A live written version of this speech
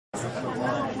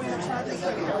It's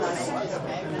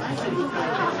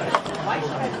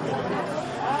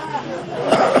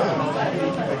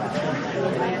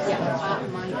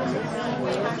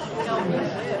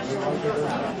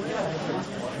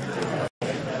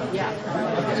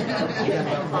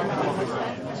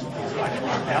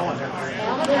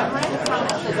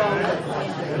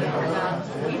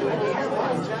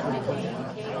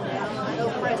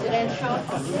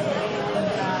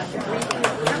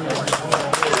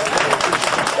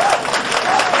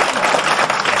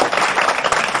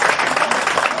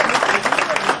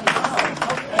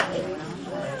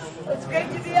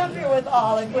great to be up here with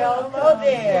all of you. Hello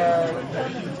there.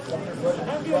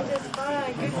 I'm doing just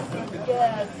fine. Good to see you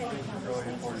guys.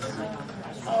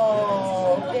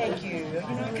 Oh, thank you. You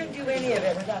know, I couldn't do any of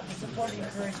it without the support and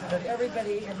encouragement of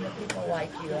everybody and the people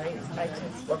like you. I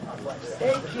just,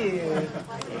 thank you.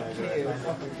 Thank you.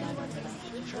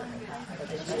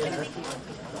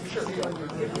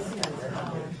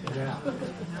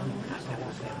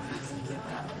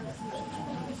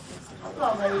 Hello,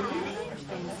 ladies.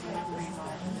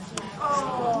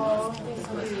 Oh,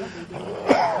 thank you.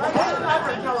 I'm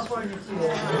from California, too.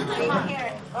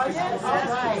 Oh, yes?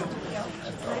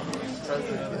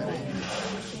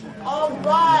 All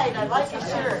right. I like your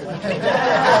shirt.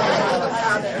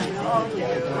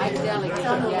 I'm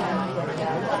delicate, yeah.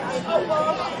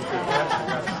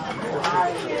 How are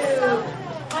you?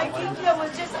 My Kinko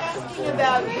was just asking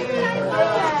about you.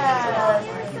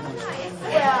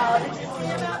 Yes. Well, did you see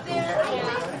him out there?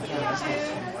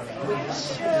 You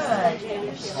should.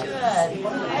 You should.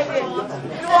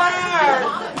 You are.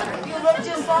 You look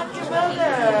just like your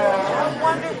mother. How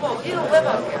wonderful. You live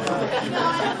up here.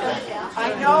 I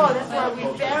know. That's why we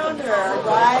found her,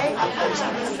 right?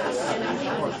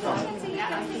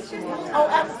 Oh,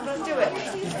 absolutely. Let's do it.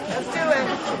 Let's do it.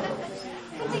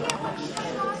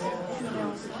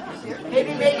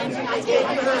 Maybe Megan can get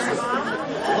you her mom.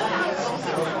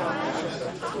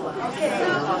 Okay.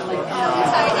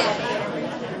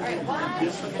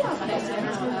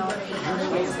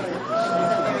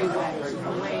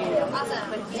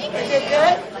 Is it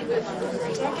good?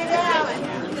 Check it out.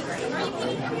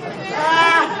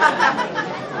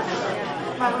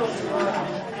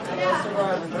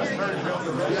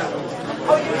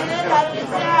 Oh, you did? How did it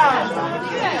sound?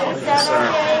 Good. It sound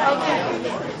okay? Okay.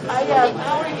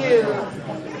 How are you?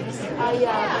 I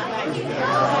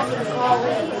had to call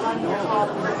in on your call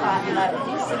and I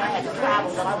had to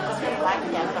travel, but I was just going to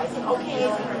like that. So I said, okay,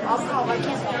 I'll call. I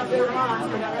can't stay up there long.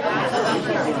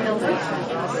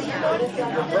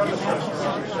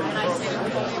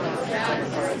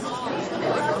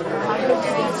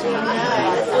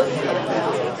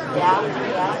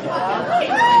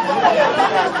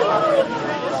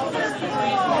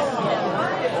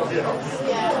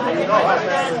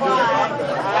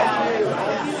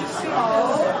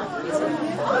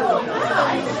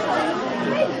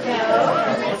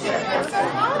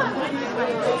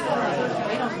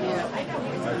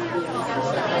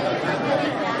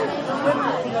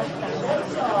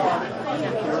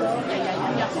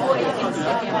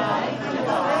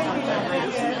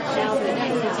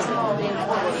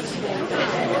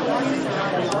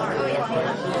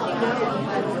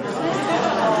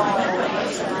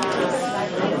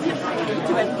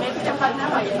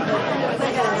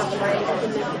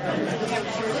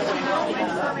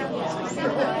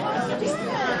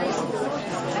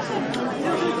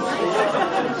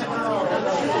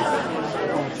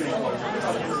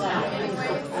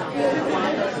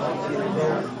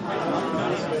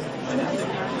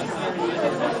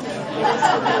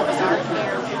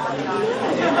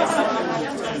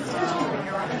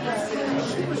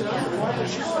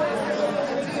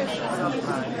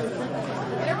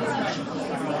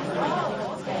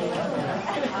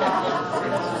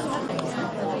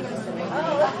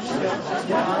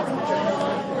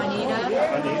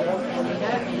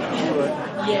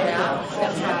 Yeah,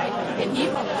 that's right. And he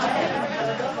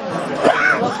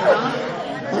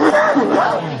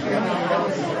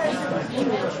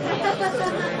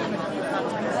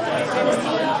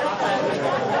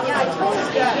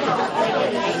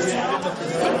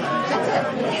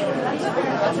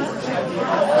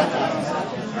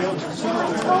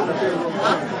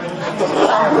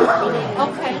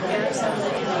okay.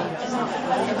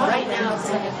 Right now, it's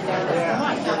like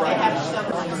they have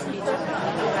shoveling speed.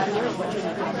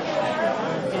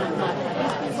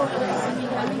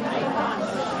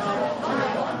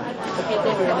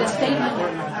 The statement,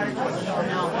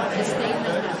 no, the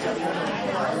statement has to be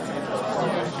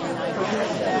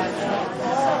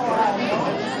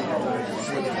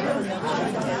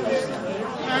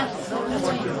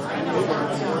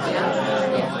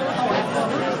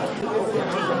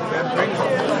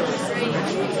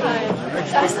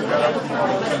See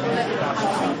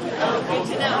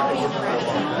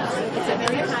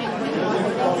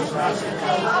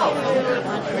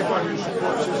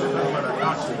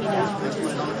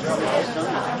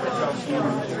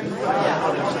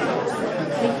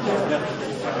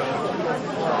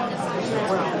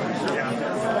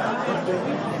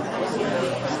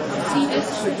this?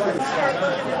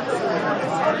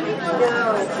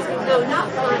 No, not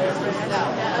one. No,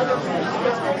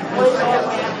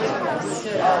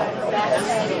 that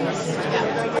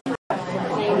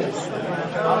other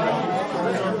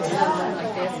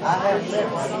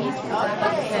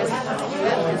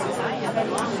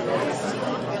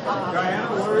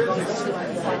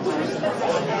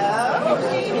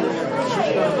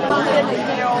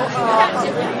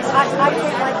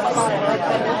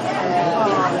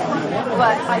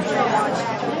but I still want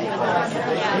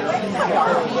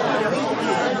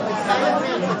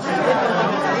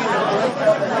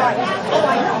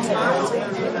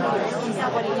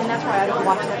and that's why I don't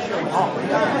watch that show at all.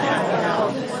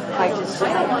 I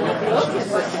don't want to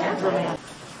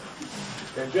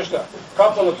Okay, just a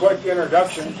couple of quick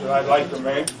introductions that I'd like to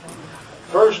make.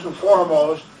 First and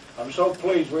foremost, I'm so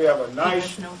pleased we have a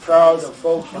nice crowd of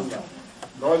folks from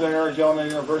Northern Arizona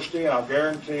University, and I'll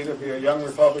guarantee to be a young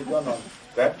Republican on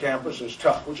that campus is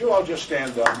tough. Would you all just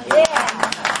stand up? Yeah.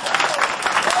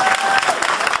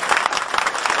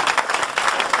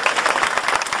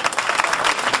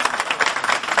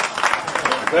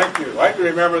 Thank you. I can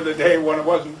remember the day when it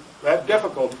wasn't that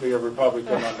difficult to be a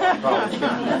Republican on that college.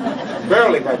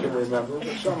 Barely I can remember,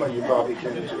 but some of you probably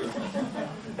can too.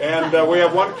 And we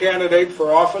have one candidate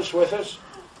for office with us.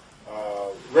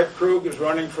 Rick Krug is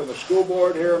running for the school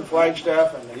board here in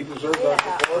Flagstaff, and he deserves our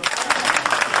support.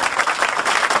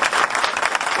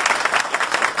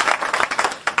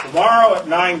 Tomorrow at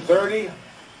 9:30, a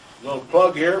little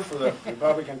plug here for the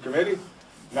Republican Committee.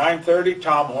 9:30,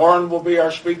 Tom Horn will be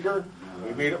our speaker.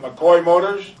 We meet at McCoy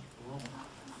Motors.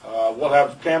 We'll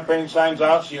have campaign signs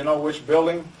out so you know which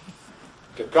building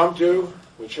to come to.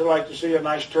 We'd sure like to see a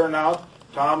nice turnout.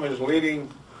 Tom is leading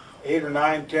 8 or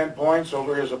 9, 10 points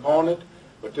over his opponent,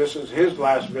 but this is his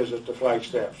last visit to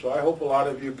Flagstaff. So I hope a lot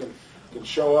of you can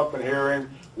show up and hear him.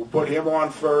 We'll put him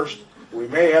on first. We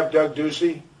may have Doug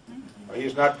Ducey.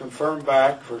 He's not confirmed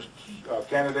back for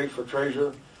candidate for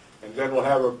treasurer. And then we'll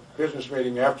have a business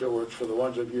meeting afterwards for the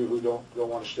ones of you who don't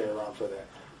want to stay around for that.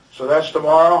 So that's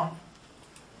tomorrow.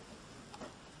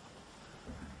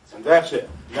 And that's it.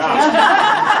 Now.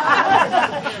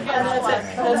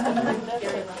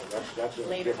 That's a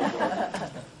different one.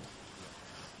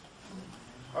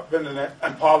 I've been in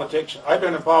politics. I've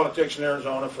been in politics in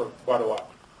Arizona for quite a while.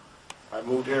 I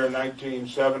moved here in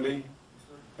 1970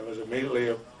 and was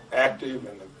immediately active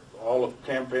in all of the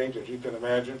campaigns, as you can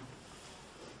imagine.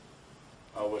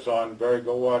 I was on Barry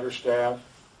Goldwater's staff.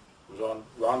 Was on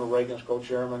Ronald Reagan's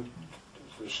co-chairman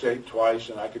for the state twice,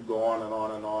 and I could go on and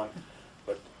on and on.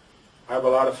 But I have a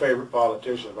lot of favorite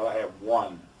politicians, but I have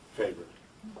one favorite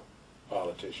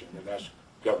politician, and that's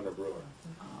Governor Brewer.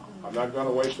 I'm not going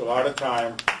to waste a lot of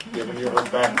time giving you her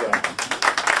background.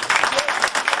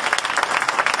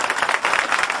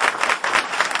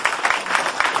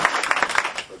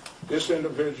 But this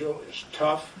individual is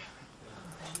tough.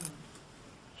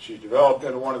 She's developed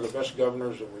into one of the best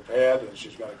governors that we've had, and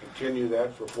she's going to continue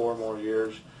that for 4 more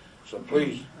years. So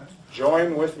please,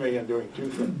 join with me in doing 2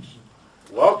 things.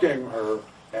 Welcoming her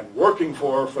and working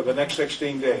for her for the next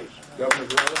 16 days. Governor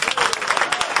Brewer.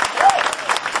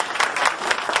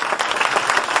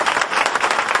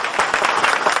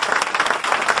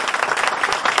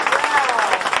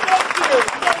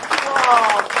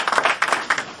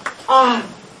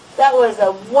 That was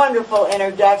a wonderful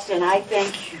introduction. I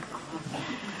think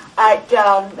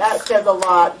that says a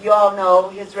lot. You all know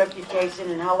his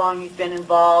reputation and how long he's been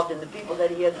involved and the people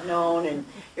that he has known, and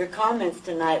your comments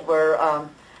tonight were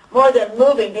more than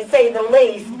moving, to say the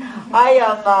least. I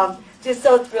am just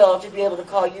so thrilled to be able to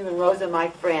call you and Rosa my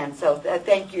friend, so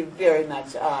thank you very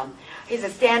much. He's a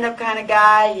stand-up kind of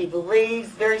guy. He believes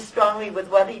very strongly with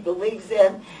what he believes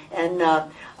in, and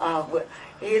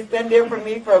he's been there for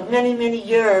me for many, many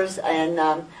years, and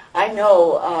I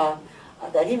know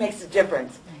that he makes a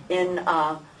difference in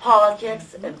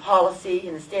politics and policy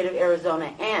in the state of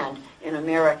Arizona and in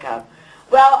America.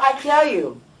 Well, I tell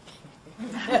you,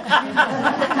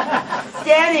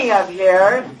 standing up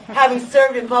here, having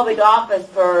served in public office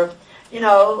for,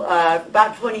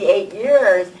 about 28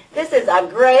 years, this is a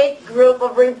great group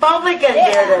of Republicans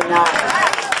here tonight.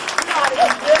 You ought to be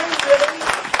really, really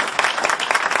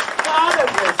proud of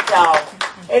yourself.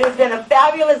 It has been a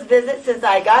fabulous visit since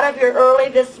I got up here early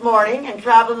this morning and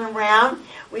traveling around.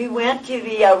 We went to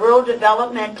the Rural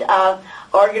Development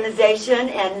Organization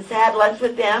and had lunch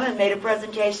with them and made a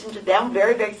presentation to them,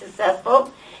 very, very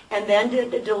successful, and then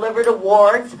delivered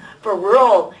awards for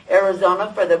rural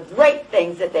Arizona for the great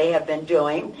things that they have been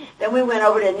doing. Then we went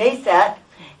over to NASET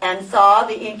and saw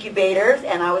the incubators,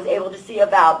 and I was able to see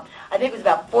about, I think it was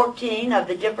about 14 of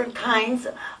the different kinds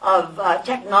of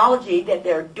technology that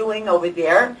they're doing over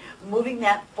there, moving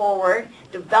that forward,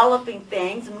 developing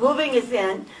things, moving us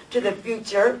into the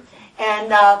future,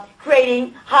 and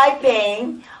creating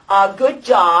high-paying, good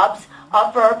jobs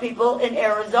for our people in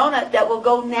Arizona that will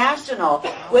go national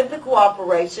with the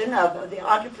cooperation of the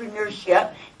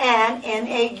entrepreneurship and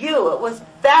NAU. It was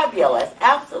fabulous,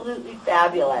 absolutely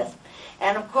fabulous.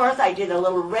 And of course, I did a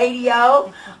little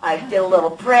radio, I did a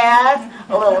little press,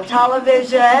 a little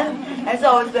television, and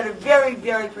so it's been a very,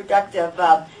 very productive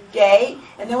day.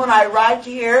 And then when I arrived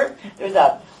here, there's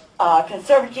a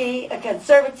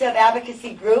conservative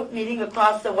advocacy group meeting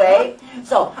across the way.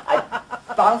 So I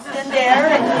bounced in there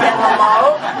and said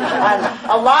hello. And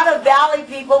a lot of Valley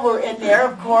people were in there,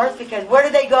 of course, because where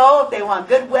do they go if they want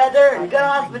good weather and good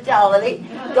hospitality?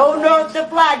 Go north to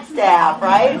Flagstaff,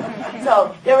 right?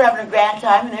 So they were having a grand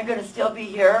time, and they're going to still be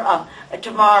here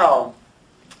tomorrow.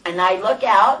 And I look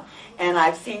out, and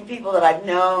I've seen people that I've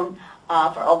known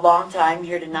for a long time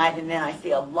here tonight, and then I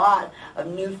see a lot of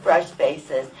new, fresh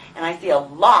faces, and I see a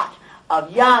lot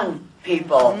of young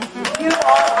people. You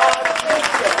are our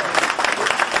future.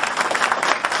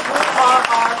 You are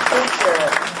our future,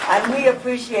 and we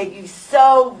appreciate you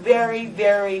so very,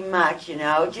 very much, you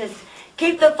know. Just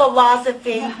keep the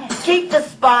philosophy, keep the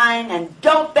spine, and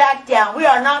don't back down. We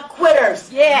are not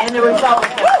quitters in the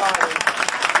Republican Party.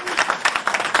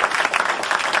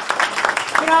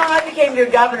 You know, I became your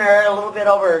governor a little bit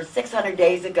over 600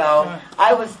 days ago.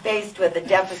 I was faced with a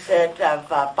deficit of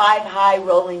 5 high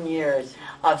rolling years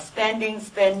of spending,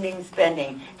 spending,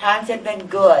 spending. Times had been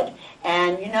good.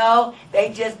 And, you know, they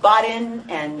just bought in,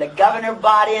 and the governor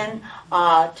bought in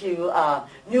to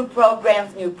new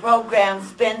programs,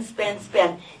 spend, spend,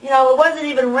 spend. You know, it wasn't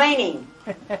even raining.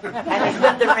 And they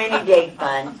spent the rainy day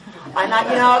fund. And,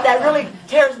 you know, that really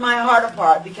tears my heart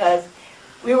apart, because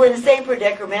we were in the same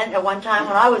predicament at one time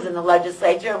when I was in the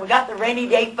legislature, and we got the rainy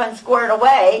day fund squared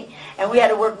away, and we had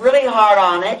to work really hard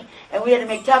on it, and we had to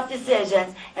make tough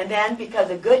decisions, and then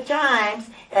because of good times,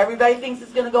 everybody thinks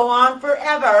it's going to go on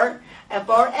forever, and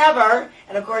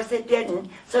of course it didn't.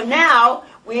 So now,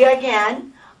 we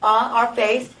again are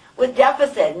faced with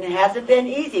deficit, and it hasn't been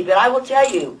easy, but I will tell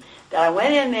you that I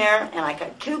went in there, and I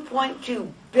got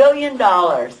 $2.2 billion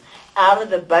out of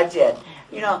the budget.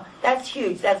 You know, that's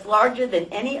huge. That's larger than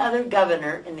any other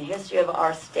governor in the history of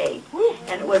our state.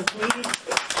 And it was needed.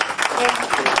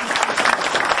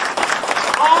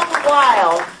 All the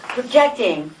while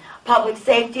protecting public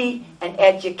safety and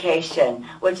education,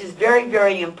 which is very,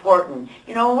 very important.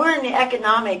 You know, when we're in the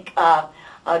economic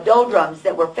doldrums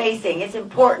that we're facing, it's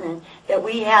important that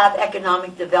we have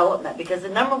economic development, because the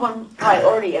number one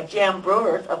priority of Jan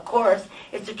Brewer's, of course,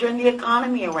 is to turn the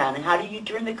economy around. And how do you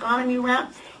turn the economy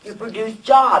around? You produce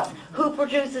jobs. Who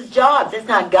produces jobs? It's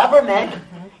not government.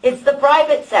 It's the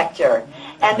private sector.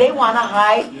 And they want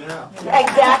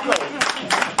exactly.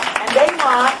 And they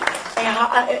want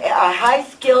a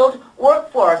high-skilled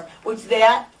workforce, which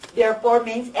therefore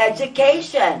means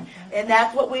education. And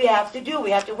that's what we have to do. We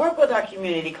have to work with our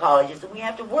community colleges, and we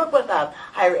have to work with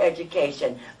higher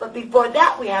education. But before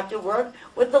that, we have to work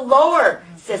with the lower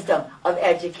system of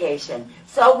education.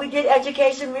 So we did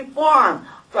education reform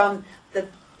from the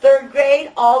 3rd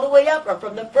grade all the way up, or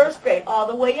from the 1st grade all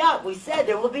the way up. We said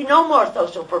there will be no more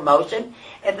social promotion.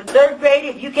 At the 3rd grade,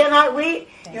 if you cannot read,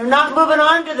 you're not moving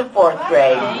on to the 4th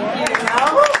grade. You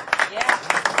know?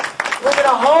 We're going to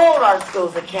hold our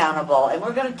schools accountable, and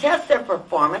we're going to test their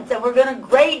performance, and we're going to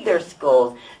grade their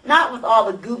schools, not with all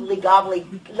the goobly-gobbly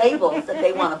labels that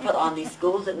they want to put on these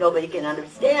schools that nobody can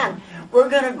understand. We're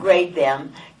going to grade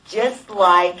them just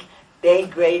like they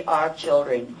grade our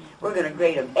children. We're going to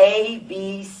grade them A,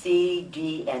 B, C,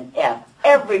 D, and F.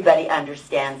 Everybody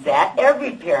understands that.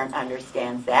 Every parent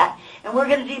understands that. And we're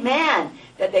going to demand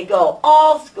that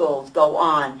all schools go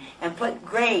on and put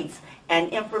grades and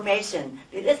information.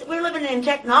 We're living in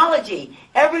technology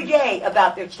every day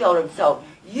about their children. So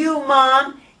you,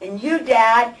 Mom, and you,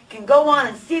 Dad, can go on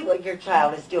and see what your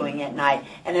child is doing at night.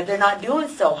 And if they're not doing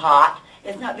so hot,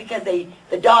 it's not because the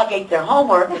dog ate their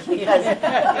homework. It's because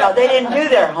they didn't do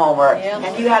their homework.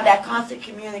 And you have that constant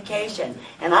communication.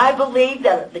 And I believe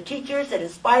that the teachers that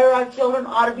inspire our children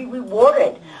ought to be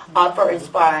rewarded for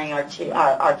inspiring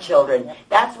our children.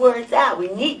 That's where it's at. We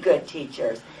need good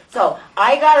teachers. So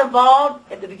I got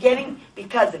involved at the beginning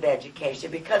because of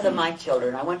education, because of my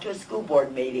children. I went to a school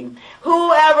board meeting.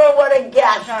 Whoever would have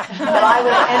guessed that I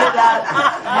would have ended up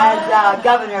as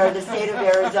governor of the state of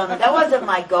Arizona? That wasn't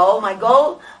my goal. My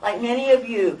goal, like many of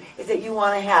you, is that you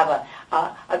want to have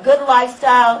a good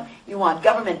lifestyle. You want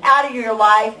government out of your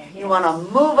life. You want to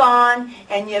move on.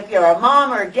 And if you're a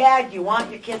mom or a dad, you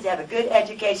want your kids to have a good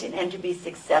education and to be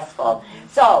successful.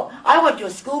 So I went to a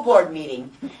school board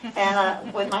meeting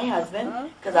and with my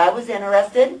husband because I was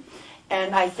interested.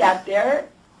 And I sat there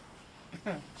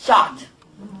shocked.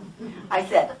 I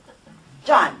said,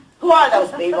 John, who are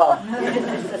those people?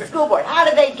 It's the school board. How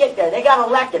did they get there? They got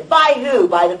elected. By who?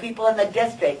 By the people in the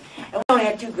district. And we only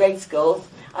had 2 grade schools.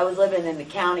 I was living in the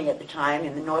county at the time,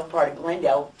 in the north part of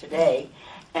Glendale today.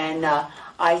 And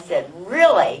I said,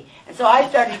 really? And so I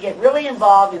started to get really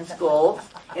involved in schools,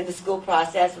 in the school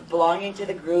process, of belonging to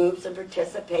the groups and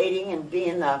participating and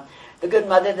being the good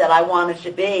mother that I wanted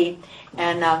to be.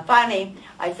 And finally,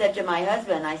 I said to my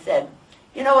husband, I said,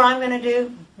 you know what I'm going to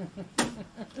do?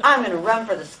 I'm going to run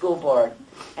for the school board.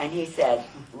 And he said,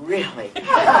 really?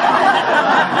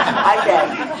 I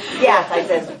said, yes. I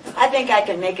said, I think I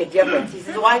can make a difference. He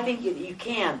says, well, I think you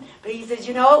can. But he says,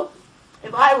 you know,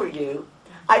 if I were you,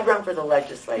 I'd run for the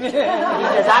legislature. He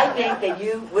says, I think that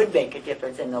you would make a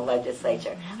difference in the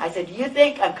legislature. I said, do you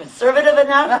think I'm conservative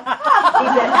enough? He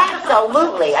said,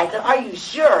 absolutely. I said, are you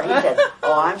sure? He said,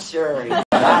 oh, I'm sure. He said,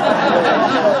 I'm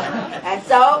really sure. And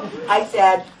so I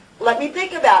said, let me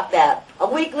think about that. A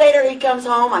week later, he comes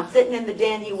home. I'm sitting in the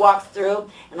den. He walks through,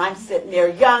 and I'm sitting there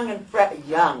young and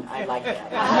young. I like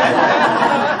that.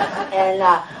 And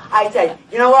I said,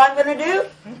 you know what I'm going to do?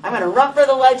 I'm going to run for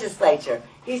the legislature.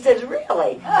 He says,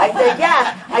 really? I said,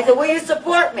 yes. I said, will you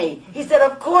support me? He said,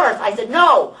 of course. I said,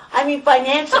 no. I mean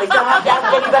financially. So I don't have to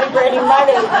ask anybody for any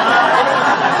money.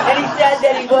 And he said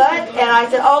that he would. And I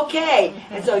said, okay.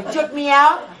 And so he took me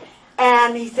out,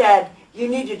 and he said, you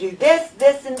need to do this,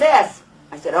 this, and this.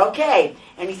 I said, okay.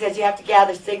 And he says, you have to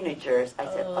gather signatures. I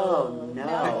said, oh,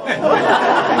 no.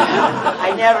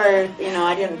 I never,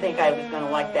 I didn't think I was going to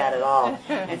like that at all.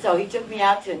 And so he took me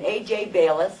out to an A.J.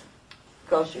 Bayless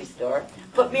grocery store,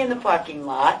 put me in the parking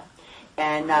lot,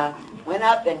 and went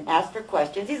up and asked for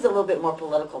questions. He's a little bit more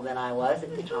political than I was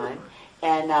at the time.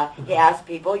 And he asked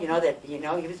people, he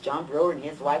was Jan Brewer, and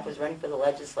his wife was running for the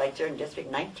legislature in District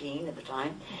 19 at the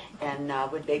time. And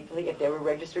would they, if they were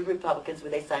registered Republicans,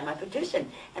 would they sign my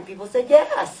petition? And people said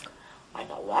yes. I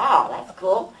thought, wow, that's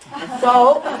cool. And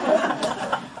so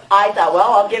I thought,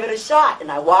 well, I'll give it a shot. And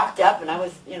I walked up, and I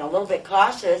was, a little bit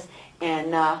cautious.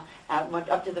 And I went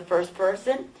up to the first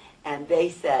person, and they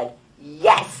said,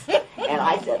 yes. And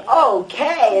I said,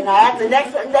 okay. And I asked the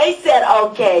next one, they said,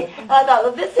 okay. And I thought,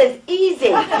 well, this is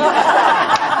easy. Every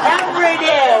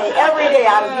day, I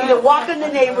would either walk in the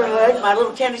neighborhood, my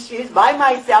little tennis shoes, by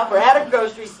myself, or at a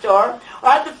grocery store, or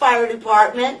at the fire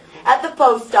department, at the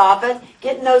post office,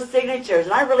 getting those signatures.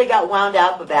 And I really got wound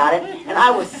up about it. And I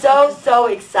was so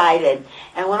excited.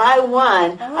 And when I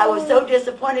won, I was so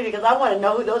disappointed because I want to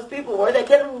know who those people were that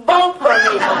didn't vote for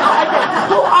me. I said,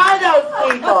 who are those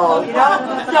people?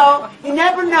 So you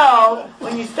never know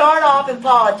when you start off in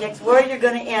politics where you're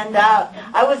going to end up.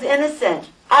 I was innocent,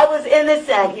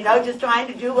 just trying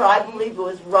to do what I believed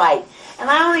was right. And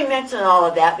I only mention all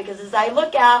of that because as I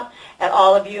look out at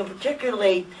all of you, and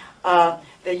particularly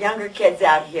the younger kids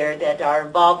out here that are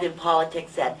involved in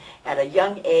politics at a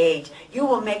young age, you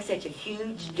will make such a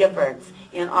huge difference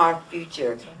in our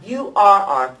future. You are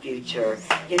our future,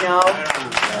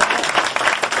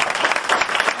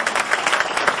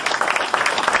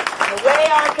 The way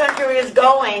our country is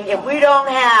going, if we don't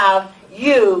have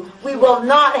you, we will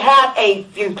not have a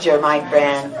future, my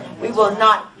friend. We will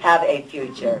not have a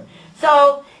future.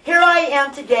 So here I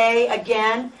am today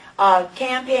again,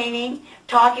 campaigning,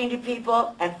 talking to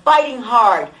people, and fighting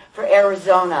hard for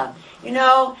Arizona.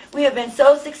 We have been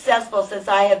so successful since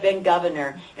I have been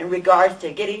governor in regards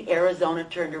to getting Arizona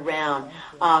turned around.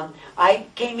 I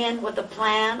came in with a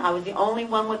plan. I was the only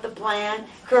one with a plan.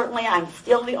 Currently, I'm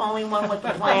still the only one with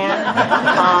a plan,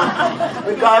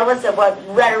 regardless of what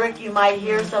rhetoric you might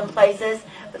hear some places.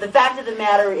 But the fact of the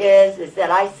matter is that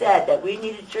I said that we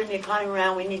need to turn the economy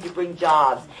around. We need to bring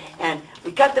jobs. And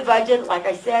we cut the budget, like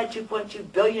I said,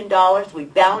 $2.2 billion. We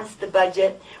balanced the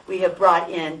budget. We have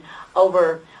brought in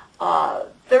over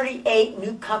 38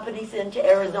 new companies into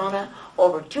Arizona,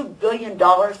 over $2 billion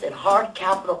in hard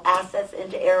capital assets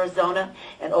into Arizona,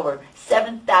 and over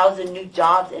 7,000 new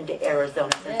jobs into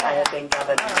Arizona since I have been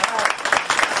governor.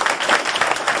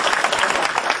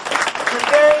 The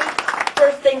very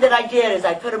first thing that I did is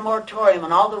I put a moratorium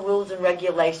on all the rules and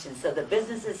regulations so the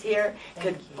businesses here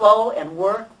could flow and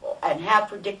work and have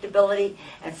predictability,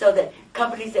 and so that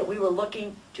companies that we were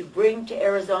looking to bring to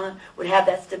Arizona would have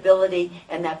that stability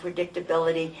and that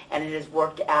predictability, and it has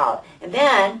worked out. And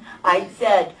then I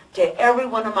said to every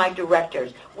one of my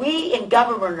directors, we in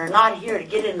government are not here to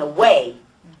get in the way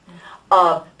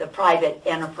of the private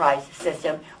enterprise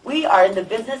system. We are in the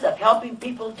business of helping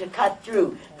people to cut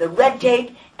through the red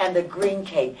tape and the green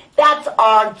tape. That's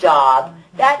our job.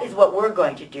 That is what we're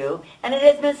going to do, and it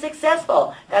has been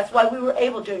successful. That's why we were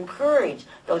able to encourage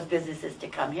those businesses to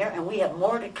come here, and we have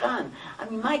more to come. I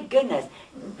mean, my goodness,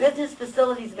 Business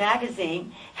Facilities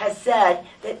Magazine has said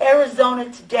that Arizona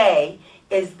today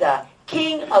is the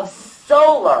king of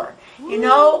solar. You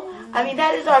know, I mean,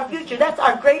 that is our future. That's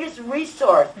our greatest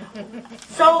resource,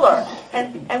 solar.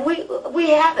 And we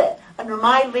have it under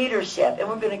my leadership, and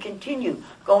we're going to continue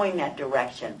going that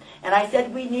direction. And I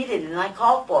said we needed it, and I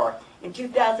called for it. In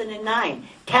 2009,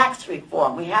 tax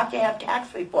reform. We have to have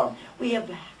tax reform. We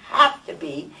have to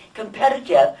be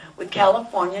competitive with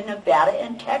California, Nevada,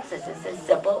 and Texas. It's as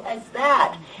simple as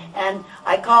that. And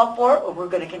I called for it. We're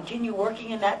going to continue working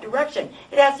in that direction.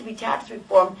 It has to be tax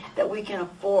reform that we can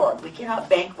afford. We cannot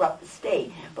bankrupt the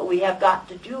state, but we have got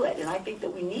to do it. And I think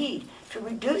that we need to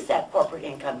reduce that corporate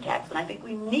income tax, and I think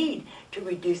we need to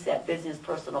reduce that business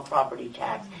personal property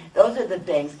tax. Those are the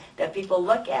things that people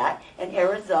look at, and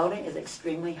Arizona is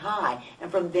extremely high. And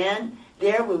from there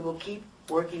we will keep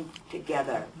working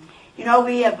together. You know,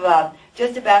 we have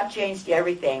just about changed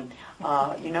everything.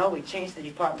 You know, we changed the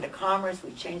Department of Commerce.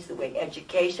 We changed the way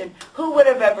education. Who would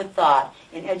have ever thought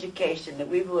in education that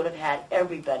we would have had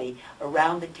everybody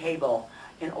around the table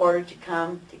in order to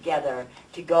come together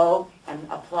to go and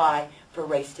apply for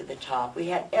Race to the Top? We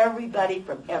had everybody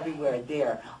from everywhere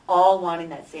there, all wanting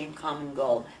that same common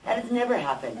goal. That has never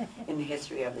happened in the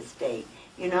history of the state.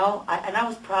 You know, and I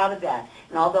was proud of that.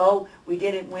 And although we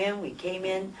didn't win, we came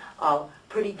in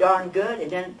pretty darn good.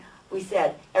 And then we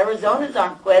said, Arizonans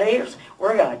aren't quitters.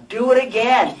 We're going to do it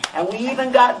again. And we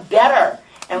even got better.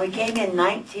 And we came in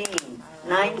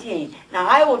 19. Now,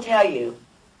 I will tell you,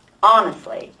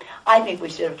 honestly, I think we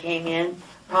should have came in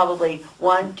probably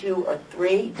 1, 2, or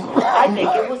 3. I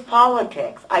think it was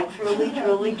politics. I truly,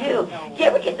 truly do. You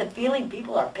ever get the feeling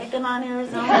people are picking on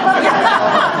Arizona?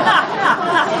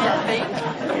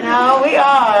 You know, we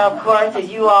are, of course, as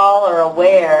you all are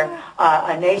aware,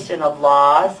 a nation of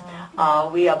laws.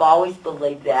 We have always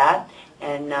believed that.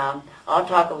 And I'll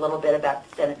talk a little bit about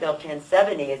Senate Bill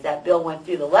 1070. As that bill went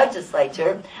through the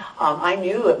legislature, I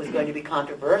knew it was going to be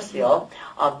controversial.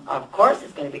 Of course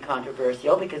it's going to be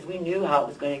controversial because we knew how it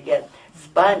was going to get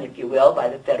spun, if you will, by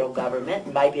the federal government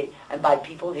and by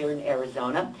people here in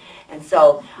Arizona. And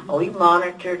so we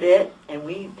monitored it, and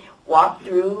we walked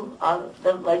through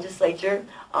the legislature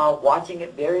watching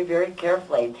it very, very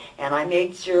carefully. And I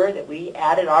made sure that we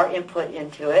added our input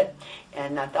into it,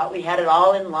 and I thought we had it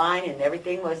all in line and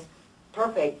everything was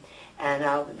perfect. And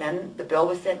then the bill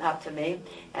was sent up to me,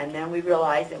 and then we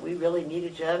realized that we really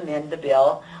needed to amend the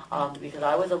bill because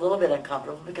I was a little bit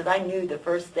uncomfortable because I knew the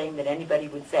first thing that anybody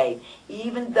would say,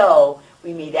 even though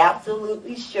we made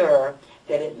absolutely sure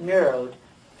that it mirrored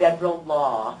federal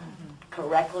law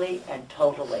correctly and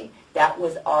totally. That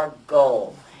was our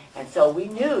goal. And so we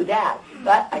knew that.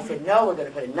 But I said, no, we're going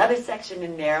to put another section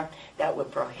in there that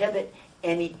would prohibit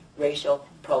any racial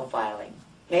profiling.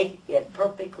 Make it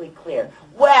perfectly clear.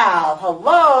 Well,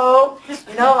 hello.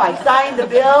 You know, I signed the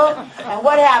bill, and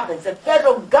what happens? The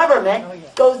federal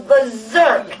government goes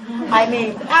berserk. I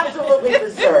mean, absolutely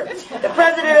berserk. The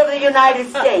President of the United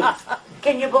States.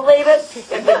 Can you believe it?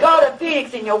 If you go to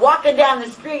Phoenix and you're walking down the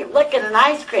street licking an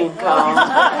ice cream cone,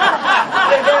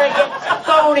 you're going to get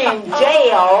thrown in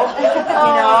jail, you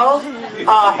know.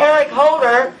 Eric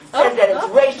Holder says that it's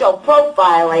racial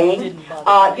profiling.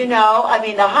 You know, I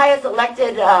mean, the highest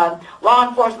elected law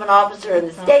enforcement officer in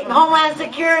the state and Homeland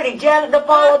Security, Janet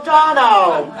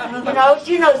Napolitano. You know,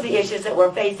 she knows the issues that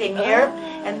we're facing here.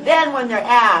 And then when they're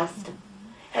asked,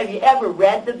 have you ever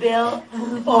read the bill?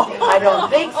 I don't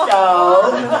think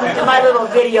so. And my little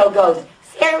video goes,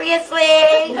 seriously?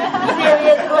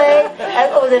 Seriously?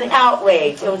 And it was an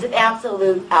outrage. It was an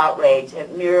absolute outrage.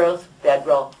 It mirrors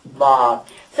federal law.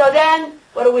 So then,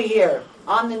 what do we hear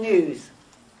on the news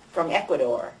from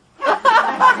Ecuador?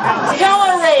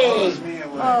 Hillary!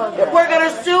 We're going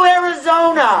to sue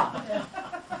Arizona.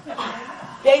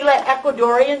 They let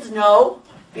Ecuadorians know,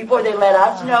 before they let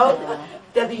us know,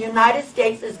 that the United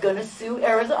States is going to sue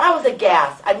Arizona. I was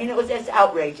aghast. I mean, it was just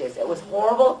outrageous. It was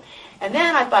horrible. And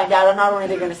then I find out not only are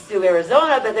they going to sue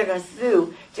Arizona, but they're going to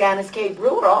sue Janice K.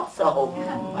 Brewer also.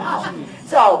 Wow.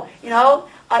 So, you know,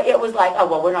 it was like, oh,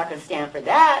 well, we're not going to stand for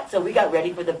that. So we got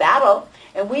ready for the battle.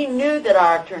 And we knew that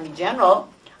our Attorney General,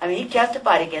 I mean, he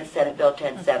testified against Senate Bill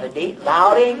 1070,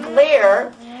 loud and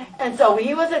clear. And so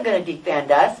he wasn't going to defend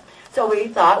us. So we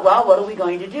thought, well, what are we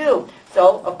going to do?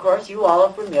 So, of course, you all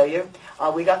are familiar.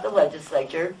 We got the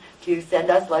legislature to send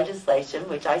us legislation,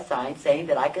 which I signed, saying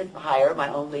that I could hire my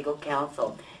own legal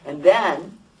counsel. And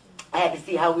then I had to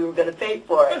see how we were going to pay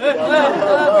for it. You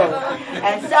know?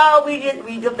 And so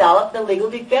we developed the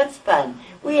Legal Defense Fund.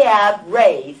 We have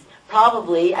raised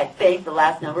probably, I think the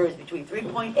last number is between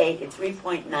 $3.8 and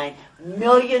 $3.9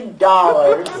 million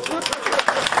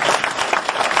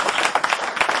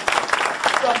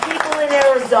from people in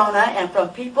Arizona and from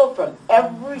people from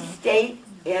every state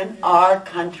in our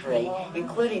country,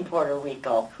 including Puerto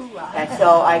Rico. And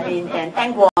so, I mean,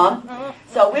 and Guam.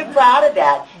 So we're proud of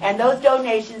that. And those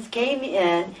donations came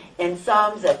in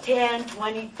sums of $10,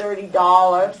 $20,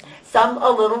 $30, some a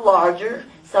little larger,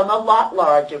 some a lot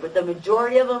larger, but the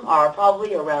majority of them are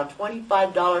probably around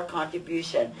 $25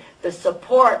 contribution. The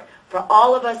support for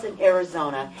all of us in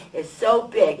Arizona is so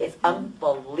big, it's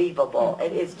unbelievable.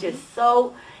 It is just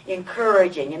so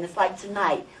encouraging. And it's like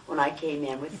tonight when I came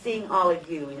in, with seeing all of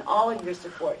you and all of your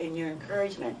support and your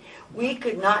encouragement. We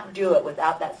could not do it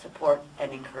without that support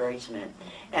and encouragement.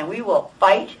 And we will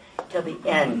fight till the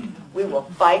end. We will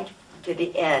fight to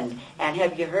the end. And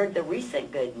have you heard the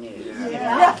recent good news? You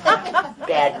know,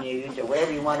 bad news, or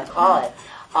whatever you want to call it.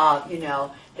 You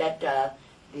know, that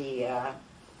the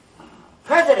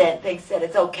president thinks that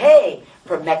it's okay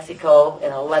for Mexico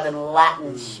and 11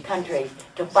 Latin countries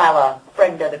to file a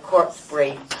friend of the court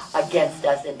spree against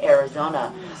us in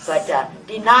Arizona, but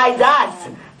denies us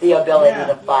the ability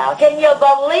to file. Can you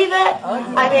believe it?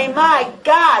 I mean, my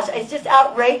gosh, it's just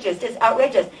outrageous. It's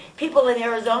outrageous. People in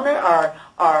Arizona are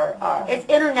it's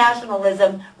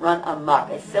internationalism run amok.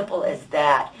 As simple as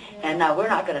that. And we're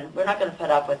not gonna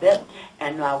put up with it,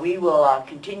 and we will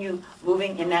continue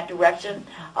moving in that direction.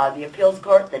 The appeals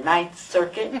court, the Ninth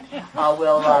Circuit,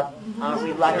 will are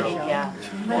we lucky? Yeah,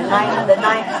 the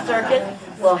Ninth Circuit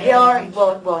will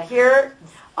hear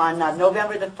on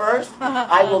November the 1st.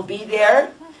 I will be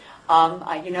there.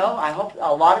 I hope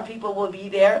a lot of people will be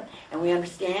there, and we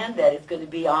understand that it's going to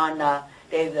be on.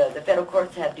 The federal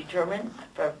courts have determined,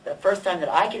 for the first time that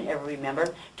I can ever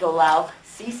remember, to allow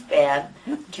C-SPAN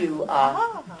to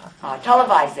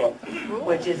televise it,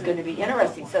 which is going to be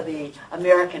interesting. So the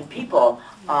American people,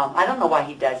 I don't know why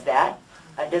he does that.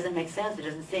 It doesn't make sense. It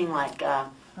doesn't seem like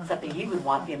something he would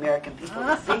want the American people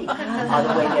to see,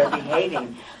 the way they're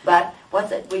behaving. But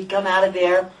once we come out of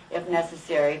there, if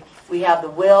necessary, we have the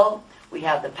will, we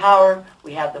have the power,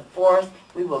 we have the force,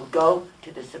 we will go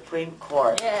to the Supreme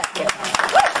Court. Yeah.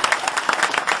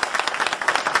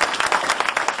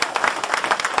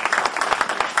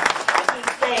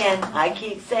 I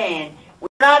keep saying, we're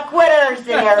not quitters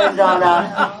in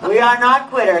Arizona. We are not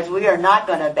quitters. We are not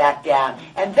going to back down.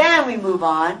 And then we move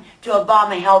on to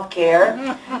Obama health care,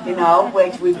 you know,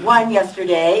 which we won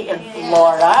yesterday in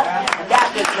Florida. And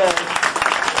that was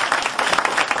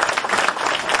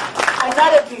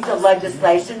another piece of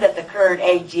legislation that the current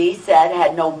AG said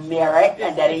had no merit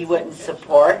and that he wouldn't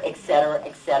support, et cetera,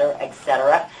 et cetera, et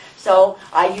cetera. So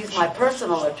I used my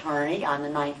personal attorney on the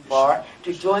 9th floor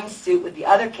to join suit with the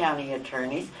other county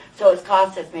attorneys. So it's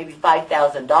cost us maybe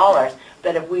 $5,000.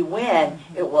 But if we win,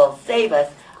 it will save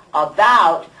us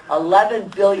about $11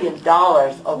 billion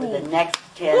over the next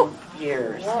 10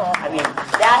 years. I mean,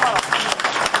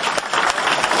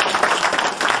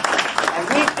 and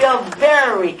we feel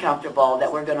very comfortable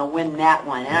that we're going to win that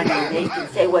one. And I mean, they can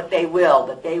say what they will,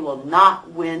 but they will not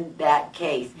win that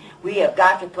case. We have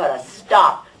got to put a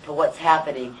stop to what's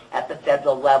happening at the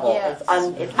federal level. Yes.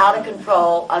 It's out of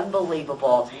control,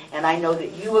 unbelievable, and I know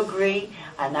that you agree,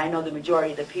 and I know the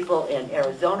majority of the people in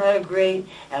Arizona agree,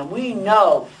 and we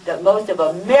know that most of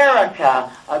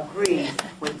America agrees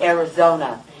with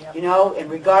Arizona. You know, in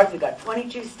regards, we've got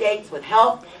 22 states with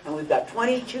health, and we've got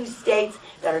 22 states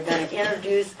that are going to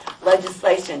introduce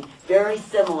legislation very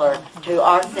similar to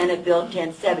our Senate Bill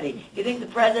 1070. You think the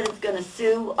president's going to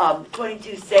sue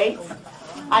 22 states?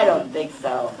 I don't think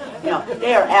so. You know,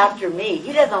 they are after me.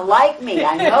 He doesn't like me.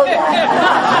 I know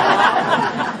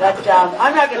that. But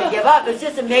I'm not going to give up. It's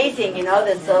just amazing, you know,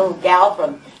 this little gal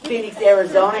from Phoenix,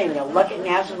 Arizona, and they'll look at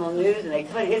national news, and they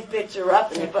put his picture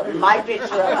up, and they put my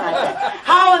picture up, and I said,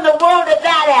 how in the world did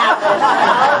that happen?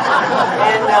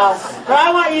 And but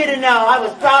I know, I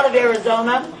was proud of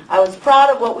Arizona. I was proud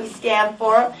of what we stand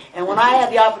for. And when I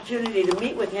had the opportunity to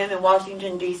meet with him in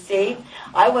Washington, D.C.,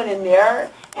 I went in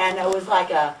there, and it was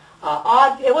like a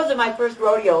odd. It wasn't my first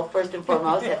rodeo, first and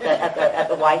foremost, at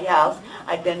the White House.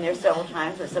 I'd been there several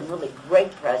times with some really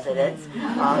great presidents.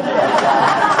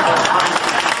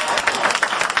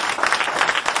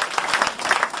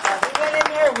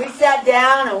 We sat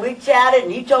down and we chatted,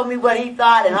 and he told me what he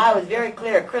thought, and I was very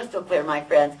clear, crystal clear, my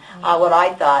friends, what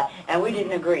I thought, and we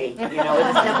didn't agree. You know,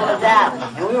 it's as simple as that.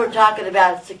 And we were talking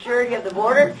about security of the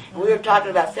border, and we were talking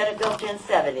about Senate Bill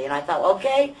 1070, and I thought,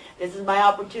 okay, this is my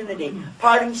opportunity.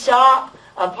 Parting shot,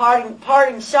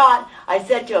 I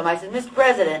said to him, I said, Mr.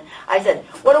 President, I said,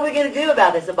 what are we going to do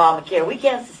about this Obamacare? We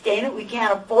can't sustain it. We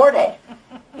can't afford it.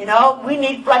 You know, we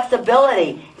need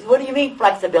flexibility. He said, what do you mean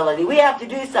flexibility? We have to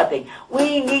do something.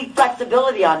 We need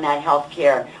flexibility on that health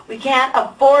care. We can't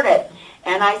afford it.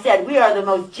 And I said, we are the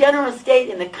most generous state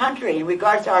in the country in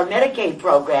regards to our Medicaid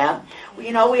program.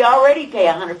 You know, we already pay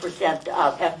 100%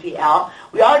 of FPL.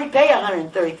 We already pay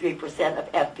 133%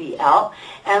 of FPL.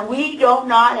 And we do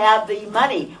not have the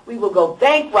money. We will go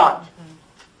bankrupt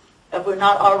if we're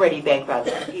not already bankrupt.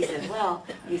 He said, well,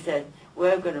 he said,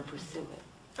 we're going to pursue it.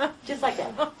 Just like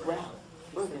that. Well,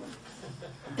 we're going to.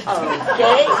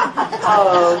 Okay.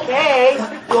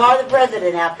 You are the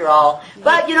president after all.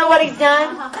 But you know what he's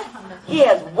done? He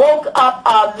has woke up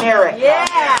America. Yeah.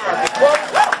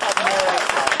 Woke up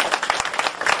America.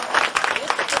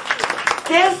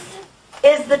 This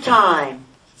is the time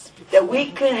that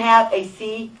we can have a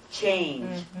sea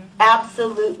change.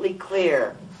 Absolutely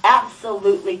clear.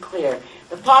 Absolutely clear.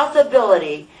 The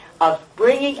possibility of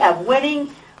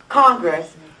winning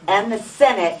Congress and the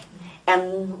Senate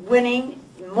and winning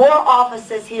more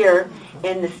offices here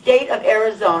in the state of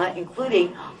Arizona,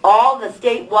 including all the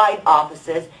statewide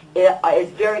offices, is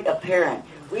very apparent.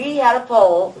 We had a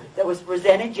poll that was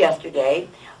presented yesterday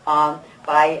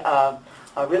by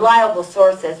reliable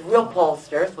sources, real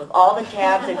pollsters, with all the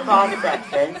tabs and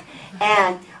cross-sections,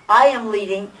 and I am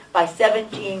leading by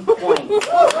 17 points.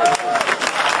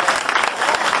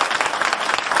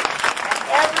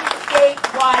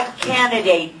 Statewide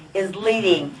candidate is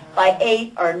leading by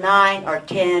 8 or 9 or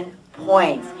 10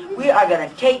 points. We are going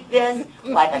to take this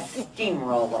like a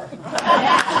steamroller.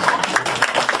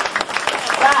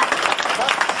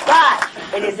 But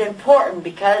it is important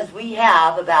because we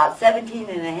have about 17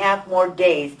 and a half more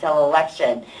days till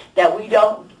election that we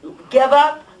don't give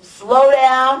up, slow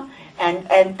down,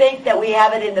 and think that we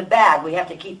have it in the bag. We have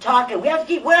to keep talking. We have to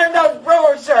keep wearing those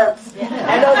Brewer shirts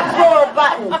and those Brewer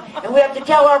buttons. And we have to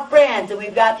tell our friends, and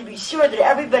we've got to be sure that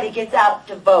everybody gets out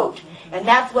to vote. And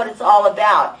that's what it's all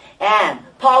about. And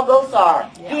Paul Gosar,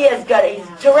 he's a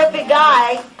terrific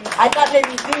guy. I thought maybe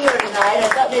he'd be here tonight. I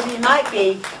thought maybe he might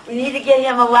be. We need to get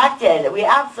him elected. We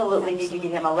absolutely need to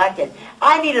get him elected.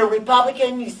 I need a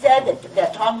Republican. You said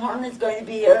that Tom Horton is going to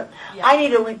be here. Yeah. I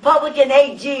need a Republican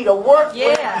AG to work with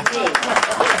me. And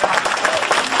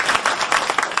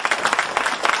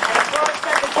of course,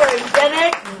 Secretary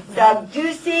Bennett, Doug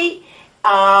Ducey,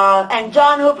 and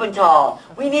John Huppenthal.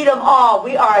 We need them all.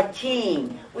 We are a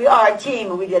team. We are a team,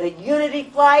 and we did a unity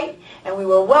flight, and we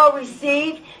were well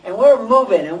received, and we're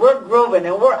moving, and we're grooving,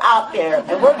 and we're out there,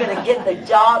 and we're going to get the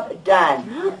job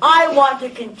done. I want to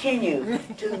continue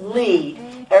to lead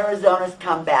Arizona's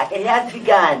comeback. It has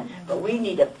begun, but we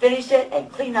need to finish it and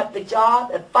clean up the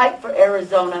job and fight for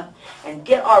Arizona and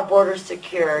get our borders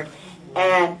secured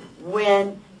and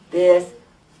win this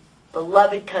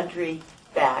beloved country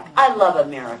back. I love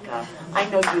America. I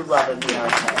know you love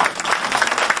America.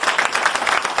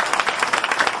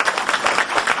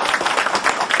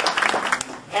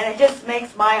 And it just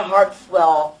makes my heart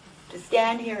swell to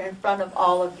stand here in front of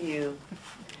all of you,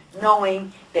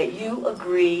 knowing that you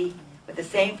agree with the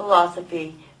same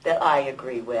philosophy that I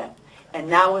agree with. And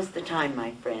now is the time,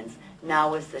 my friends.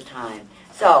 Now is the time.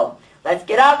 So, let's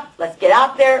get up, let's get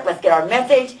out there, let's get our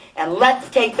message, and let's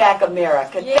take back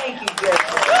America. Yeah. Thank you very much.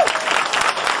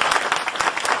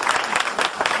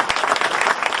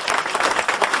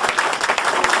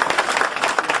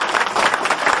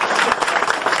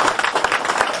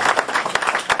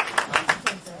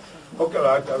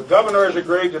 The governor has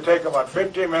agreed to take about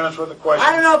 15 minutes with the questions.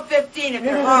 I don't know 15 if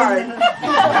they're hard. If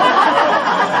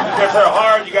they're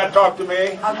hard, you got to talk to me.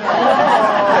 Okay.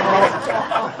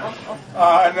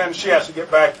 And then she has to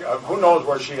get back. Who knows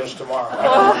where she is tomorrow? I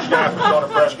know one staff is going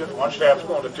to Prescott, one staff is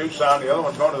going to Tucson, the other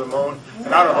one's going to the moon,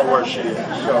 and I don't know where she is.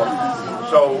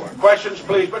 So questions,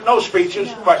 please, but no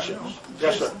speeches, questions.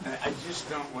 Yes, sir. I just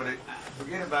don't want to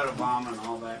forget about Obama and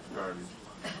all that garbage.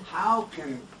 How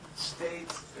can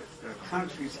states,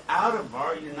 countries out of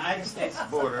our United States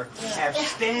border have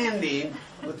standing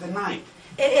with the knife.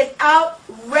 It is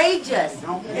outrageous.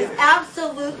 Don't get It's it.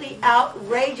 absolutely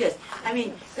outrageous. I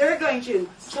mean, they're going to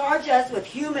charge us with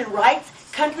human rights.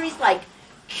 Countries like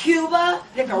Cuba,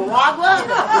 Nicaragua,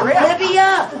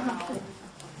 Libya.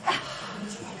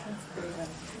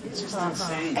 It's just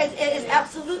insane. It is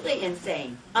absolutely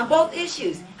insane on both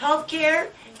issues, health care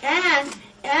and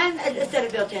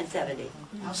Senate Bill 1070.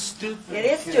 How stupid It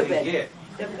is can stupid. they get?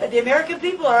 The American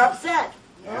people are upset.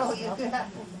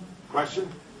 Question?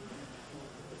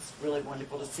 It's really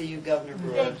wonderful to see you, Governor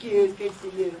Brewer. Thank you. It's good to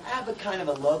see you. I have a kind of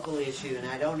a local issue, and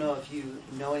I don't know if you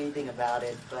know anything about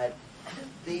it, but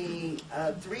the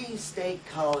 3 state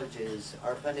colleges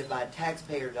are funded by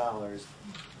taxpayer dollars,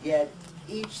 yet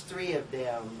each 3 of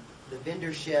them, the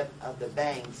vendorship of the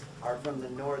banks are from the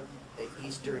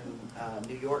northeastern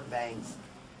New York banks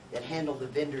that handle the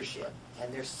vendorship,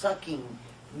 and they're sucking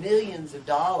millions of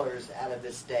dollars out of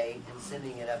the state and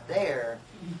sending it up there.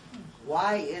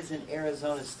 Why isn't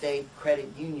Arizona State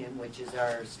Credit Union, which is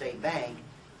our state bank,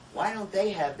 why don't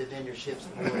they have the vendorships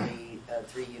for the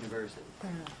 3 universities?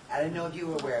 I didn't know if you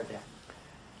were aware of that.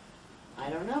 I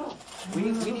don't know. We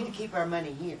need to keep our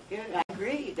money here. Yeah, I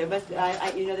agree. There must,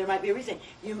 there might be a reason.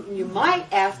 You might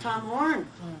ask Tom Horn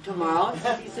tomorrow.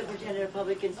 He's superintendent of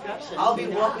public instruction. I'll be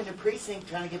walking the precinct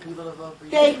trying to get people to vote for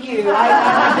you. Thank you.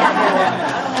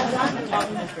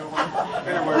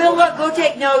 We'll go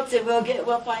take notes and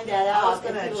we'll find that out. I was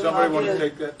gonna- Somebody want to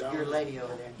take that Your down? lady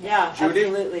over there. Yeah, Judy?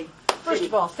 absolutely. First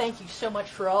of all, thank you so much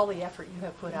for all the effort you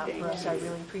have put out for us. I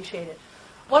really appreciate it.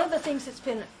 One of the things that's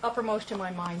been uppermost in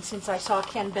my mind since I saw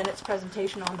Ken Bennett's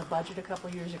presentation on the budget a couple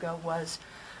of years ago was,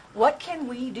 what can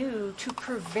we do to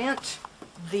prevent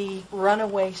the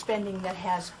runaway spending that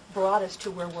has brought us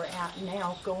to where we're at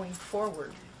now going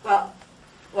forward? Well,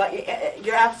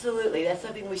 you're absolutely. That's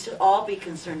something we should all be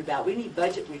concerned about. We need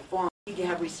budget reform. We need to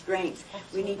have restraints.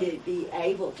 We need to be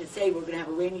able to say we're going to have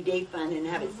a rainy day fund and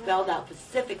have it spelled out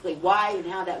specifically why and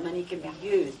how that money can be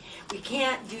used. We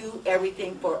can't do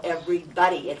everything for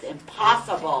everybody. It's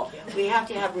impossible. We have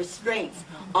to have restraints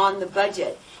on the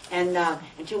budget. And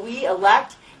until we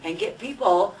elect and get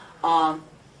people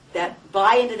that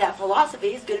buy into that philosophy,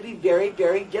 it's going to be very,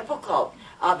 very difficult.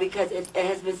 Because it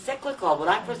has been cyclical. When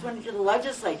I first went into the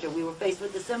legislature, we were faced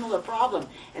with a similar problem.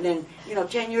 And then,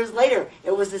 10 years later,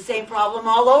 it was the same problem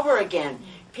all over again.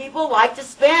 People like to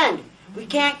spend. We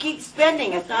can't keep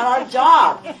spending. It's not our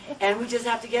job. And we just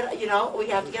have to get, we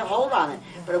have to get hold on it.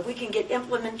 But if we can get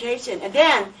implementation, and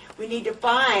then we need to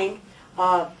find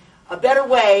a better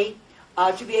way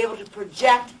to be able to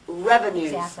project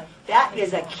revenues. Exactly. That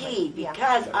is a key,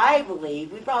 because I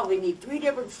believe we probably need 3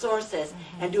 different sources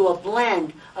and do a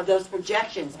blend of those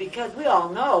projections, because we all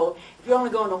know if you're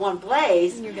only going to one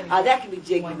place, that can be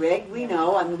jiggy-rigged. We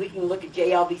know. I mean, we can look at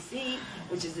JLBC,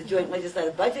 which is the Joint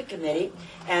Legislative Budget Committee,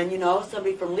 and,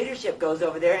 somebody from leadership goes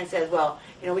over there and says, well,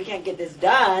 we can't get this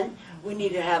done. We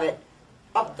need to have it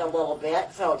upped a little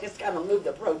bit, so just kind of move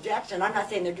the projection. I'm not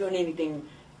saying they're doing anything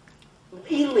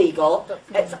illegal.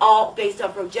 It's all based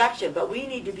on projection, but we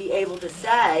need to be able to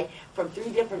say from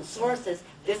 3 different sources,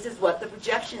 this is what the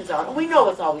projections are. And we know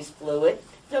it's always fluid.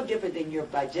 It's no different than your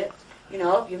budget.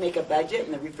 If you make a budget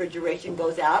and the refrigeration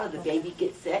goes out, or the baby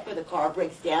gets sick, or the car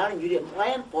breaks down and you didn't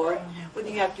plan for it, well,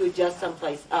 then you have to adjust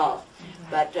someplace else.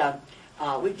 But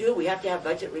we have to have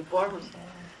budget reform.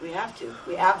 We have to.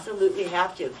 We absolutely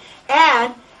have to.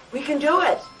 And we can do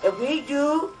it. If we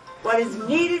do what is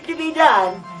needed to be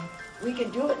done, we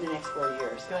can do it in the next 4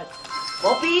 years. Good.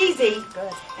 Won't be easy.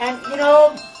 Good. And,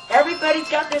 everybody's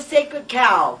got their sacred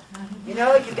cow.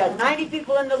 You've got 90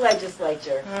 people in the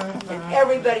legislature, and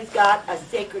everybody's got a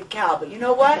sacred cow. But you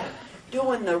know what?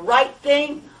 Doing the right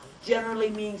thing generally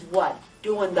means what?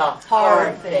 Doing the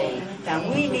hard thing.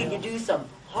 And we need to do some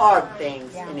hard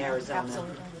things in Arizona.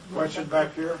 Absolutely. Question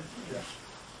back here? Yes.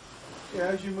 Yeah,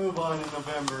 as you move on in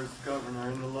November as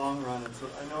governor, in the long run,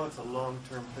 I know it's a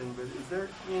long-term thing, but is there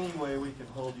any way we can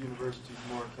hold universities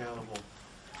more accountable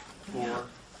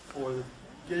for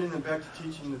getting them back to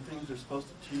teaching the things they're supposed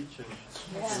to teach, and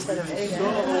we've so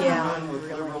overrun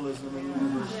with liberalism in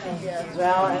universities?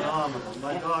 Well, Phenomenal.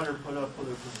 My daughter put up with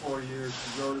it for 4 years.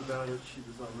 She wrote about it. She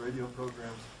was on radio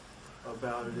programs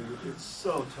about it. It's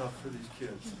so tough for these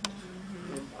kids.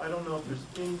 And I don't know if there's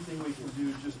anything we can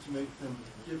do just to make them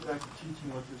get back to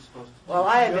teaching what they're supposed to teach. Well,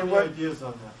 I have Do you been have any ideas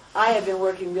on that? I have been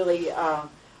working really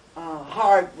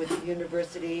hard with the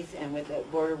universities and with the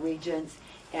Board of Regents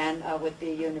and with the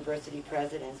university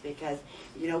presidents, because,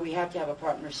 you know, we have to have a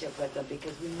partnership with them,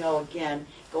 because we know, again,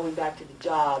 going back to the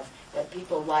jobs, that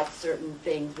people like certain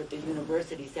things with the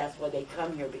universities. That's why they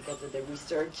come here, because of the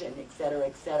research and et cetera,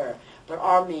 et cetera. But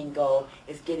our main goal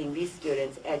is getting these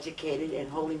students educated and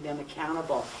holding them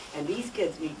accountable. And these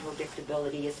kids need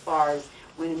predictability as far as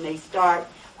when they start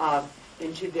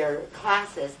into their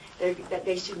classes, that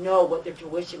they should know what their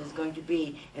tuition is going to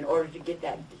be in order to get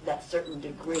that certain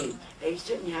degree. They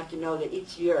shouldn't have to know that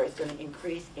each year is going to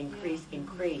increase, increase,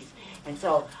 increase. And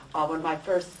so when my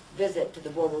first visit to the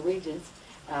Board of Regents,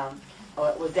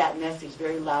 was that message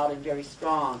very loud and very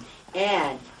strong.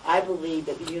 And I believe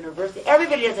that the university,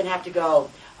 everybody doesn't have to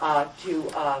go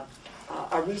to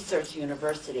a research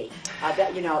university.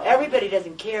 That, you know, everybody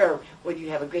doesn't care whether you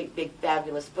have a great, big,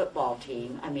 fabulous football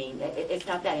team. I mean, it's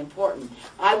not that important.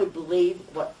 I would believe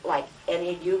what, like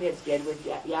NAU has did with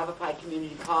Yavapai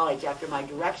Community College after my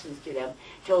directions to them,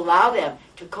 to allow them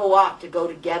to co-op, to go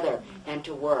together and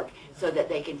to work, so that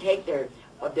they can take their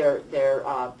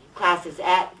classes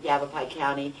at Yavapai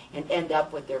County and end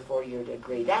up with their 4-year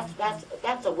degree.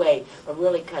 That's a way of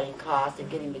really cutting costs and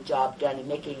getting the job done and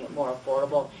making it more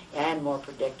affordable and more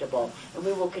predictable. And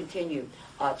we will continue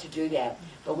to do that.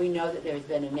 But we know that there's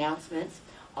been announcements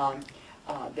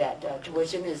that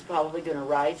tuition is probably going to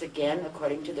rise again,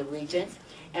 according to the regents.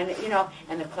 And, you know,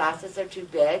 and the classes are too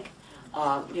big,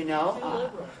 you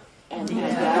know. And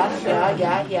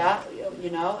yeah, you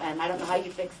know, and I don't know how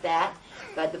you fix that.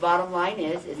 But the bottom line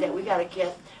is that we got to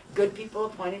get good people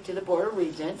appointed to the Board of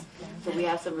Regents, so we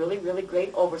have some really, really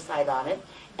great oversight on it,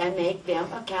 and make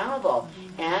them accountable.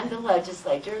 And the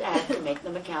legislature has to make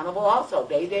them accountable also.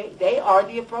 They are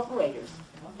the appropriators.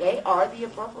 They are the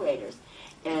appropriators.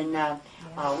 And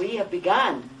we have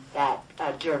begun that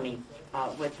journey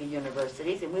with the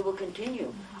universities, and we will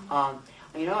continue.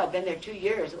 You know, I've been there 2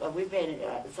 years. We've made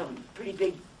some pretty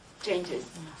big changes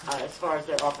as far as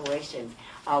their operations.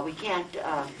 We can't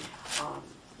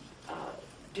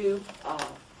do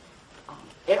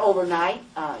it overnight.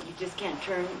 You just can't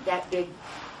turn that big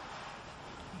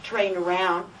train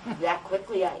around that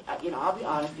quickly. You know, I'll be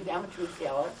honest with you, I'm a truth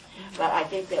teller. But I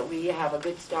think that we have a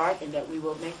good start, and that we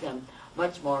will make them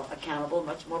much more accountable,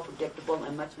 much more predictable,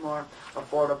 and much more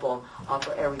affordable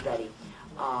for everybody.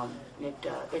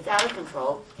 It's out of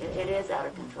control. It is out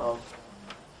of control.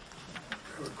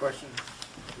 Question?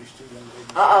 These two young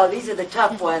ladies. Uh-oh, these are the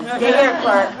tough ones. Stay here,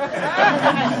 Clark.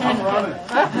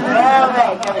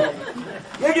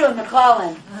 Well, you're doing the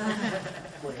calling.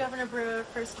 Governor Brewer,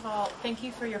 first of all, thank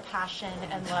you for your passion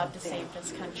and love to save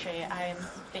this country. I am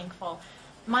thankful.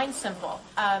 Mine's simple.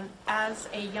 As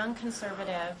a young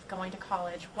conservative going to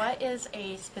college, what is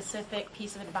a specific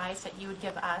piece of advice that you would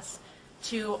give us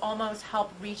to almost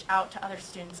help reach out to other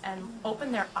students and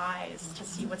open their eyes to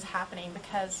see what's happening?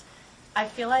 Because I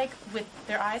feel like with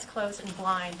their eyes closed and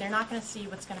blind, they're not going to see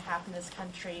what's going to happen in this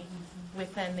country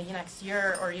within the next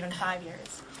year or even 5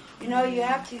 years. You know, you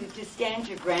have to stand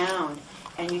your ground,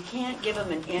 and you can't give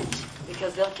them an inch,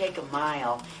 because they'll take a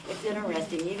mile. It's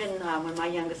interesting. Even when my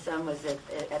youngest son was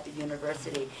at the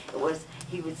university,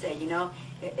 he would say, you know,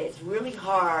 it's really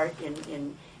hard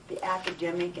in the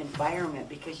academic environment,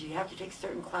 because you have to take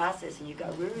certain classes, and you've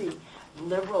got really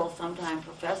liberal, sometimes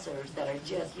professors that are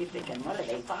just, you're thinking, what are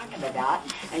they talking about?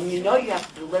 And you know you have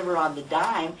to deliver on the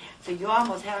dime, so you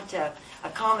almost have to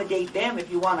accommodate them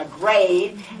if you want a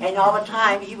grade. And all the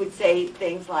time he would say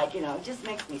things like, you know, it just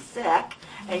makes me sick.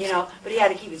 And, you know, but he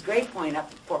had to keep his grade point up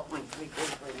to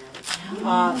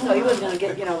 4.3. So he wasn't going to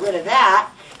get, you know, rid of that.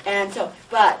 And so,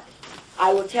 but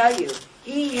I will tell you,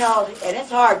 he held, and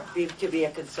it's hard to be a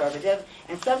conservative,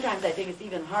 and sometimes I think it's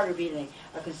even harder being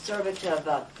a conservative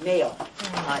male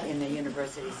in the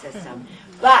university system.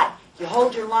 But you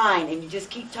hold your line, and you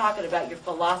just keep talking about your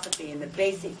philosophy and the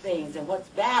basic things and what's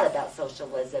bad about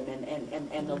socialism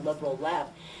and the liberal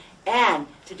left. And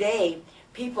today,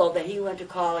 people that he went to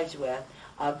college with,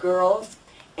 girls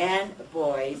and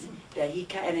boys, that he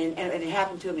and it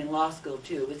happened to him in law school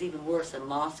too. It was even worse in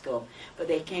law school. But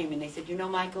they came and they said, you know,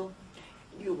 Michael,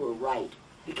 you were right,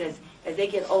 because as they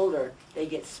get older, they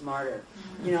get smarter.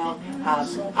 You know,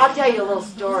 I'll tell you a little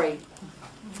story.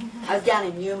 I was down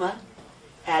in Yuma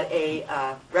at a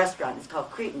restaurant. It's called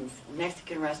Cretan's, a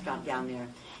Mexican restaurant down there,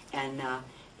 and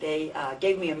they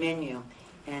gave me a menu,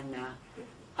 and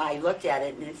I looked at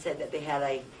it, and it said that they had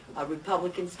a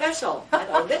Republican special. I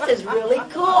thought, this is really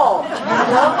cool. You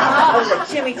know, it was a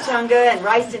chimichanga and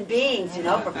rice and beans, you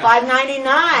know, for $5.99.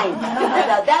 I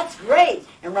thought, that's great.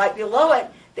 And right below it,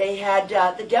 they had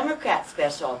the Democrat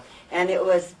special, and it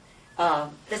was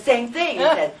the same thing. He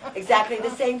said exactly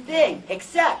the same thing,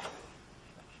 except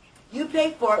you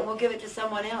pay for it, we'll give it to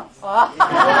someone else.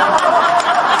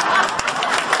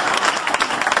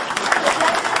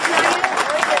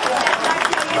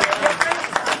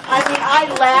 I mean, I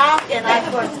laughed and I,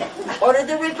 of course, ordered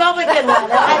the Republican one,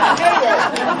 and I paid it,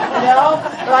 you know?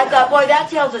 But I thought, boy, that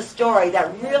tells a story.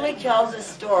 That really tells a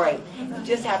story. You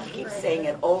just have to keep saying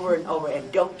it over and over,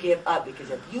 and don't give up, because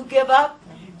if you give up,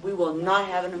 we will not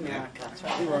have an America.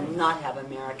 We will not have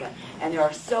America. And there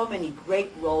are so many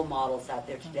great role models out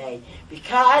there today,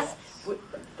 because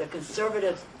the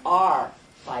conservatives are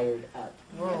fired up.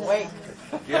 We're awake.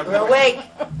 We're awake.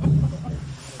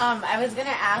 I was going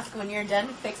to ask, when you're done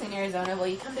fixing Arizona, will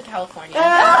you come to California?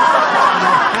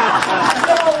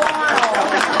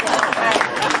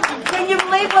 Can you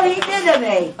believe what he did to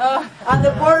me? On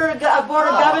the Board of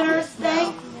Governors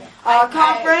thing?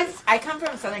 Conference? I come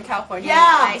from Southern California.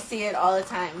 Yeah. And I see it all the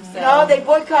time. So. No, they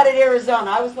boycotted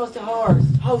Arizona. I was supposed to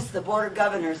host the Board of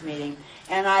Governors meeting.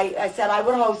 And I said I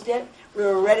would host it. We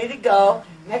were ready to go.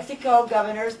 Mexico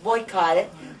governors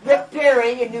boycotted. Rick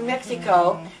Perry in New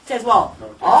Mexico says, well,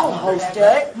 I'll host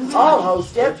it. I'll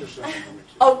host it.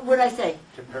 Oh, what did I say?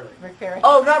 Rick Perry.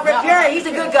 Oh, not Rick Perry. He's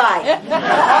a good guy. Oh,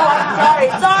 I'm sorry.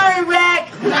 Sorry, Rick.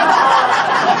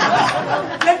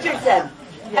 Richardson.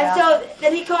 Yeah. And so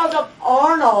then he calls up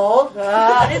Arnold.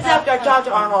 And it's after I talked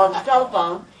to Arnold on the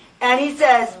telephone. And he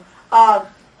says, oh,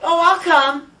 I'll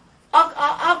come.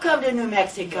 I'll come to New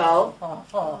Mexico.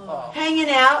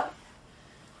 Hanging out.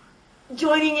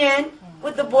 Joining in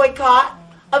with the boycott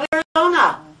of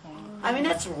Arizona. I mean,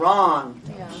 that's wrong.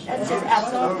 That's just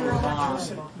absolutely wrong.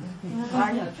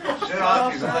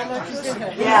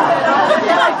 Yeah.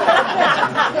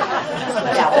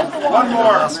 One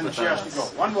more. She has to go.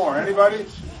 One more. Anybody?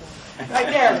 Right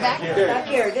there. Back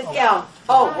here. This gal.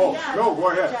 Oh, no,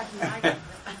 go ahead.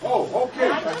 Oh,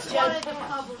 okay. I just wanted to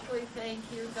publicly thank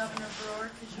you, Governor Brewer,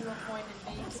 because you appointed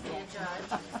me to be a judge.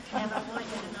 And I want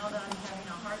you to know that I'm having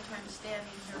a hard time standing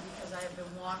here because I have been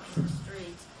walking the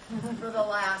streets for the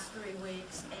last 3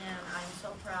 weeks, and I'm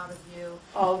so proud of you.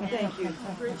 Oh, thank you. And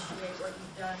I appreciate what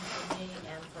you've done for me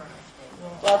and for our state.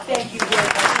 Well, thank you very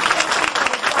much.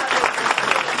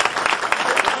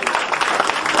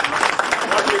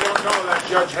 What you don't know, that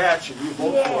Judge Hatch, and you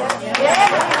vote for him.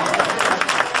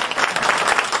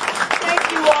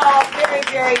 Thank you all very,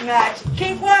 very much.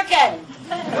 Keep working.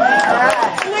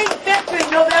 Sweet victory,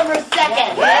 November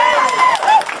 2nd.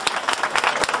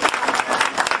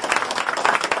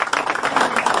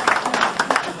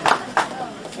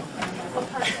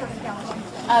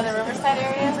 The Riverside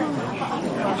area?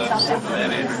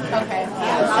 Okay.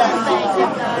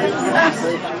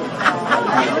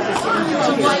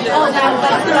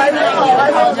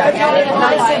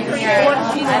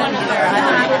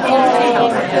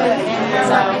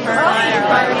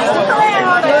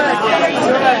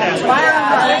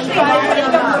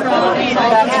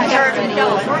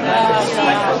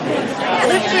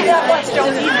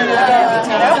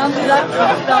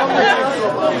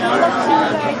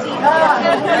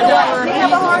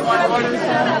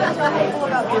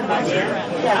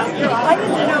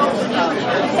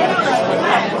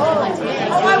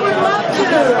 Oh, I would love to.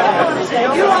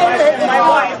 You are my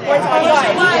wife. What's my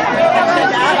wife?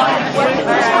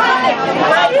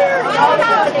 Right here.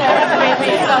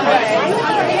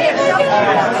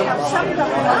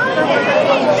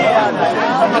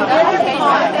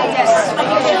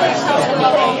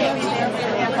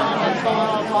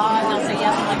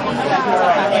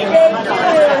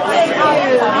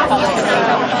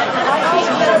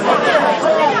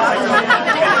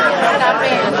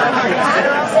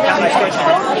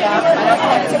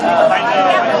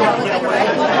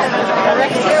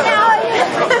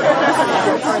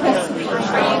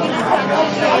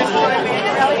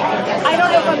 I don't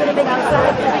know if I'm going to make it.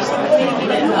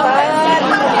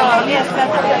 Yes,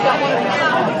 that's what I got.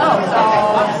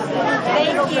 Thank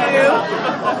you.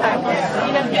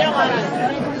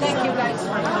 Thank you guys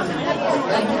for coming.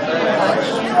 Thank you very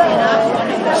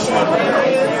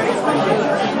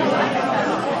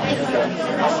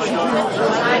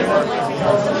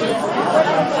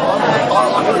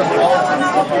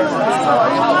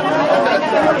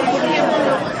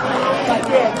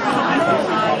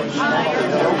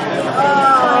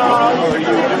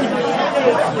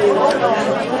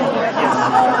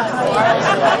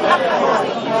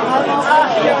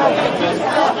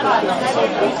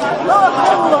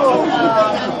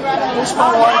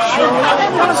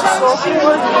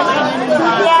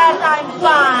Yes, I'm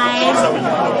fine.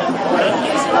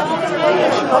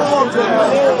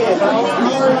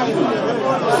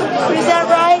 Is that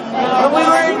right? But we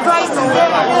were in crisis then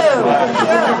too.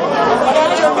 We got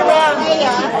turned around.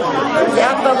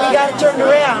 Yeah, but we got turned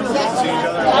around.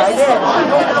 I did.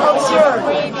 Oh, sure.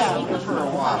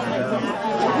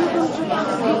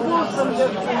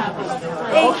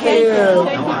 Thank you.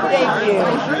 Thank you.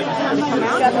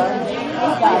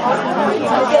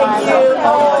 Thank you.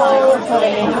 Oh.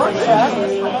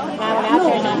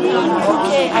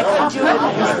 Okay, I could do it.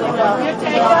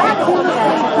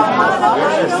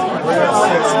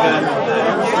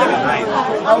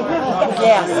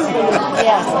 Yes,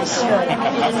 yes, I should.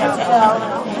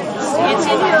 It's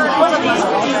in your one of these.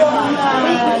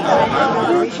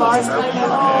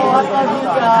 Oh, I love you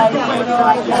guys. You know,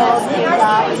 I love you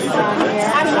guys.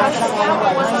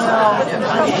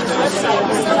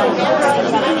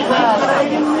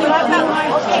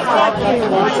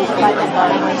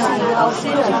 I'll see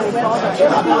you.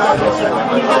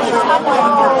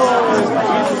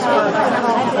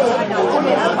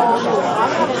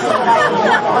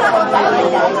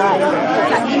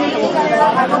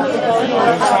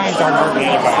 Signs aren't hurting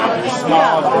anybody. They're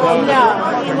small, they're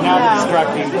not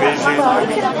obstructing vision.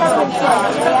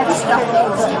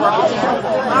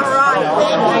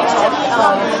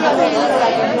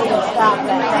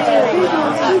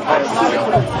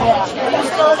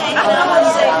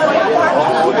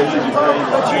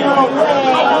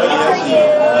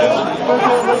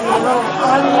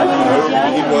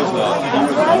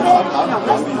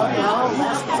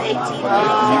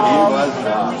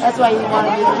 That's why you want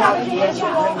to do the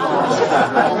calculation.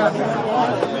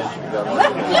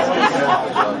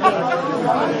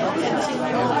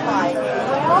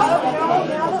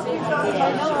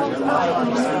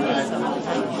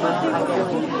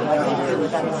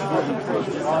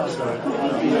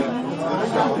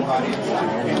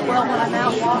 Well, when I'm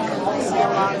out walking, I'll see a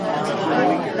lot of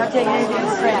not taking anything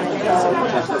for granted.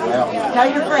 Tell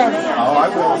your friends. Oh, I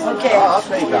will. Okay. I'll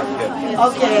say Dr. Kevin.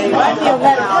 Okay. Let me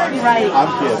let it work right. I'm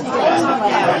kidding.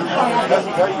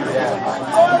 Tell your dad.